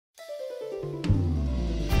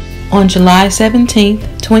On July 17,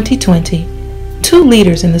 2020, two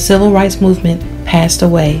leaders in the civil rights movement passed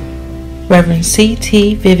away, Reverend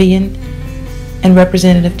C.T. Vivian and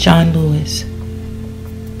Representative John Lewis.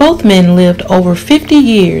 Both men lived over 50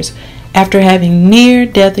 years after having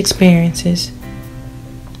near-death experiences.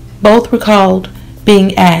 Both recalled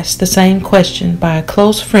being asked the same question by a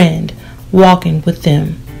close friend walking with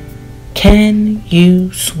them: "Can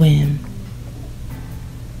you swim?"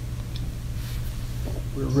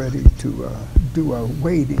 We're ready to do a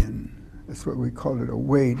wade-in. That's what we call it, a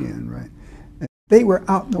wade-in, right? And they were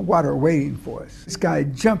out in the water waiting for us. This guy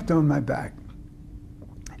jumped on my back,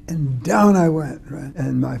 and down I went, right?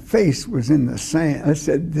 And my face was in the sand. I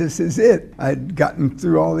said, "This is it." I'd gotten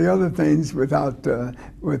through all the other things without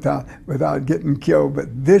getting killed, but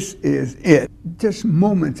this is it. Just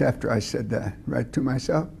moments after I said that, right, to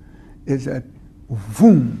myself, is that,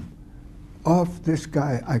 boom, off this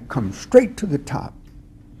guy, I come straight to the top.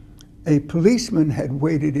 A policeman had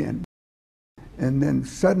waded in, and then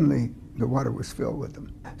suddenly the water was filled with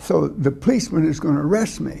them. So the policeman is going to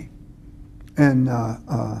arrest me. And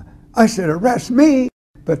I said, "Arrest me!"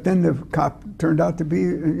 But then the cop turned out to be,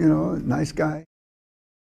 a nice guy.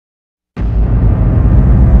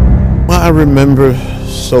 Well, I remember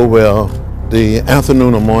so well the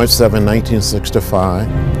afternoon of March 7, 1965.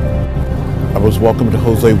 I was walking with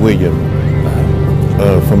Jose William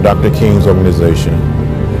from Dr. King's organization.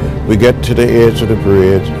 We get to the edge of the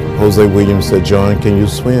bridge. Jose Williams said, "John, can you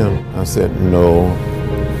swim?" I said, "No."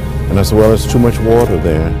 And I said, "Well, there's too much water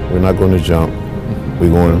there. We're not going to jump.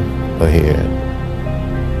 We're going ahead."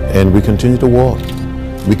 And we continued to walk.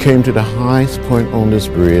 We came to the highest point on this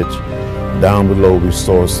bridge. Down below, we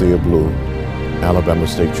saw a sea of blue, Alabama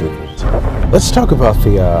State Troopers. Let's talk about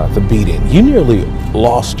the beating. You nearly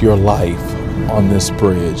lost your life on this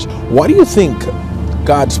bridge. Why do you think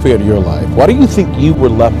God spared your life? Why do you think you were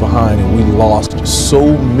left behind and we lost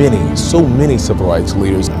so many civil rights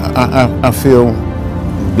leaders? I feel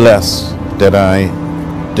blessed that I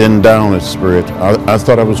didn't die on this bridge. I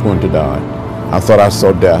thought I was going to die. I thought I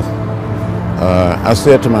saw death. I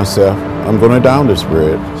said to myself, I'm going to die on this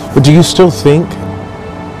bridge. But do you still think,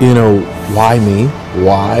 why me?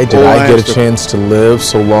 Why did I get a chance to live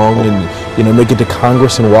so long and, make it to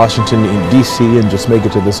Congress in Washington, D.C., and just make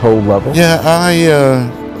it to this whole level? Yeah,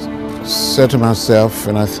 I said to myself,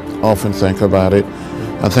 and I often think about it,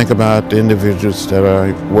 I think about the individuals that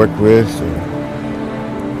I worked with,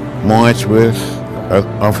 marched with. I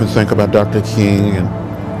often think about Dr. King and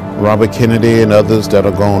Robert Kennedy and others that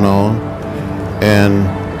are going on, and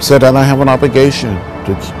said that I have an obligation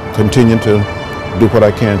to continue to do what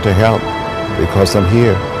I can to help, because I'm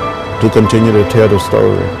here to continue to tell the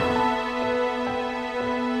story.